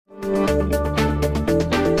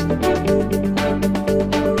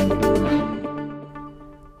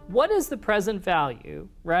is the present value,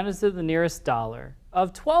 rounded to the nearest dollar,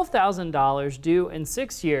 of $12,000 due in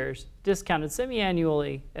 6 years, discounted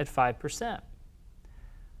semi-annually at 5%?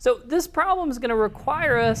 So this problem is going to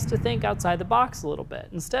require us to think outside the box a little bit.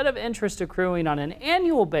 Instead of interest accruing on an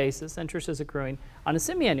annual basis, interest is accruing on a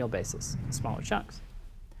semi-annual basis, smaller chunks.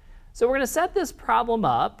 So we're going to set this problem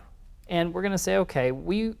up, and we're going to say, okay,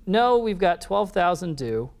 we know we've got $12,000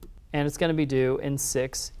 due, and it's going to be due in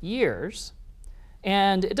 6 years.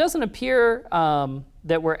 And it doesn't appear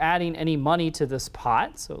that we're adding any money to this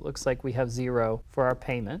pot, so it looks like we have 0 for our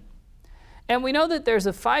payment. And we know that there's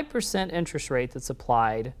a 5% interest rate that's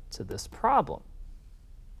applied to this problem.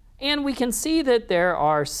 And we can see that there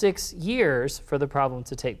are 6 years for the problem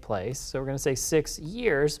to take place. So we're going to say 6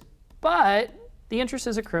 years, but the interest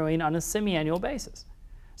is accruing on a semi-annual basis.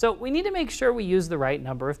 So we need to make sure we use the right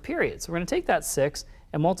number of periods. So we're going to take that 6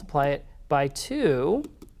 and multiply it by 2,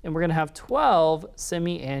 and we're going to have 12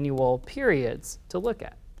 semi-annual periods to look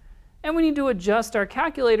at. And we need to adjust our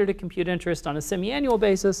calculator to compute interest on a semi-annual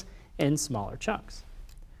basis in smaller chunks.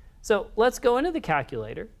 So let's go into the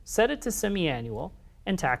calculator, set it to semi-annual,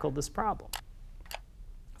 and tackle this problem.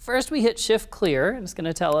 First, we hit Shift Clear, and it's going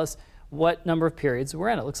to tell us what number of periods we're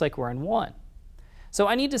in. It looks like we're in 1. So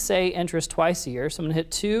I need to say interest twice a year, so I'm going to hit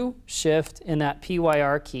 2 Shift in that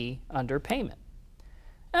PYR key under Payment.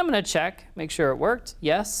 And I'm going to check, make sure it worked.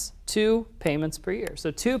 Yes, 2 payments per year. So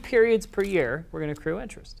 2 periods per year, we're going to accrue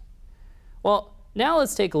interest. Well, now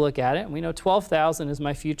let's take a look at it. We know $12,000 is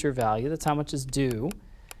my future value. That's how much is due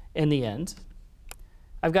in the end.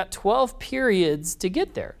 I've got 12 periods to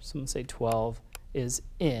get there. So I'm going to say 12 is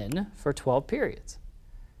in for 12 periods.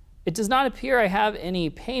 It does not appear I have any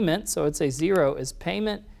payment, so I'd say 0 is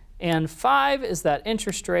payment, and 5 is that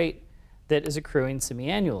interest rate that is accruing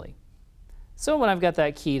semi-annually. So when I've got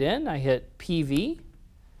that keyed in, I hit PV,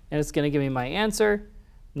 and it's going to give me my answer,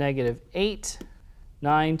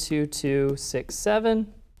 -8,92267.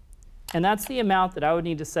 And that's the amount that I would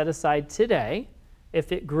need to set aside today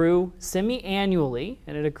if it grew semi-annually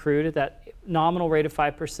and it accrued at that nominal rate of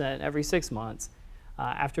 5% every 6 months.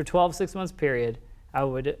 After 12 6-month period, I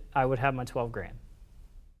would have my 12 grand.